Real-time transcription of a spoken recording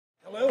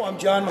I'm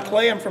John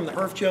McClay. I'm from the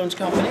Herff Jones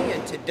Company,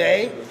 and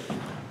today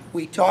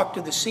we talked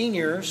to the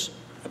seniors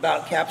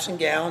about caps and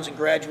gowns and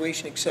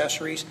graduation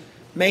accessories.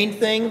 Main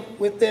thing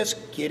with this,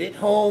 get it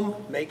home.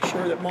 Make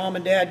sure that mom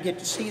and dad get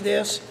to see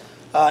this.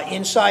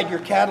 Inside your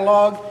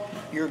catalog,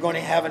 you're going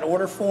to have an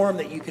order form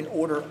that you can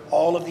order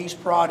all of these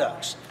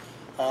products.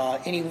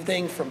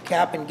 Anything from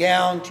cap and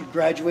gown to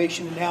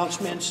graduation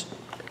announcements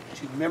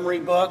to memory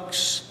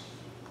books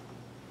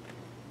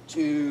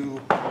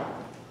to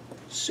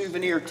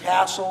souvenir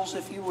tassels,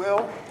 if you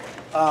will.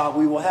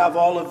 We will have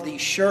all of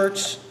these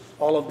shirts,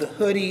 all of the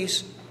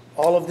hoodies,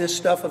 all of this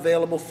stuff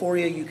available for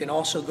you. You can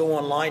also go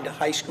online to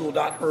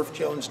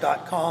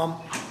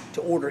highschool.herffjones.com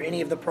to order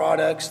any of the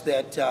products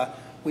that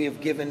we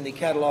have given the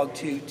catalog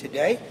to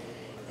today.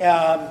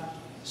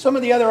 Some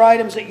of the other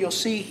items that you'll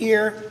see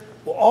here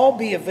will all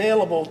be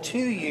available to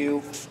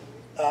you.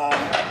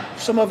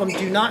 Some of them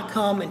do not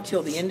come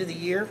until the end of the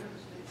year.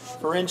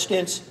 For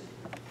instance,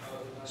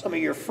 some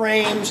of your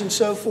frames and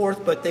so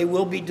forth, but they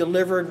will be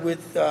delivered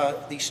with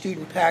the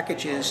student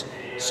packages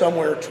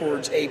somewhere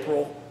towards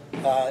April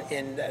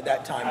in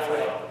that time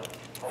frame.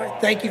 All right,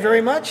 thank you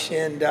very much,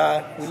 and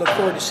we look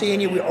forward to seeing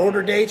you. We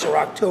order dates are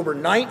October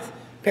 9th,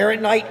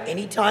 parent night,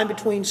 anytime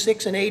between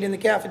 6 and 8 in the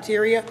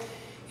cafeteria.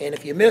 And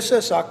if you miss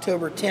us,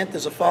 October 10th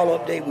is a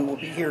follow-up day. We will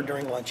be here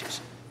during lunches.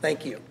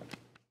 Thank you.